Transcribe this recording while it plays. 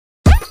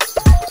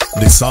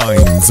The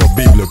Signs of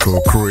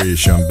Biblical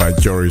Creation by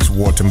Joris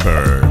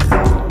Wartemberg.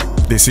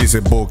 This is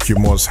a book you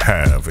must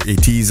have.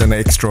 It is an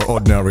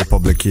extraordinary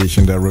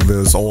publication that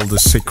reveals all the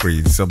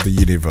secrets of the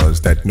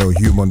universe that no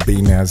human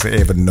being has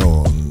ever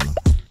known.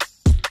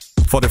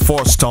 For the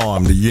first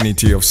time, the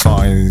unity of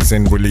science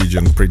and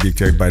religion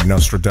predicted by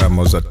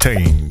Nostradamus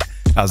attained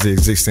as the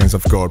existence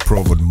of God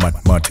proven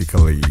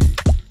mathematically.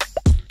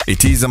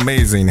 It is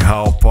amazing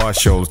how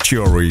partial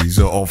theories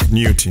of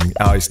Newton,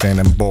 Einstein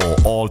and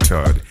Bohr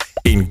altered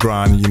in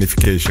grand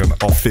unification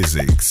of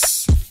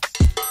physics.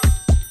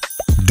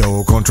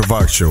 Though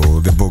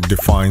controversial, the book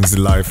defines the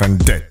life and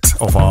death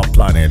of our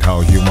planet,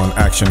 how human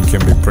action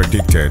can be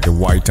predicted, the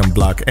white and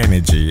black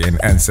energy,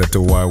 and answer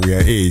to why we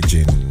are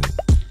aging.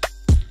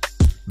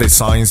 The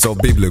Signs of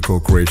Biblical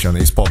Creation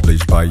is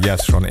published by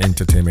Yeshrun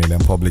Entertainment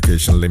and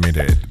Publication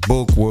Limited.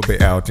 Book will be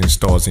out in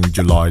stores in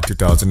July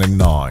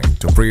 2009.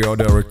 To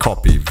pre-order a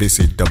copy,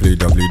 visit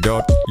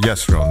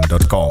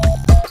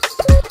www.yeshrun.com.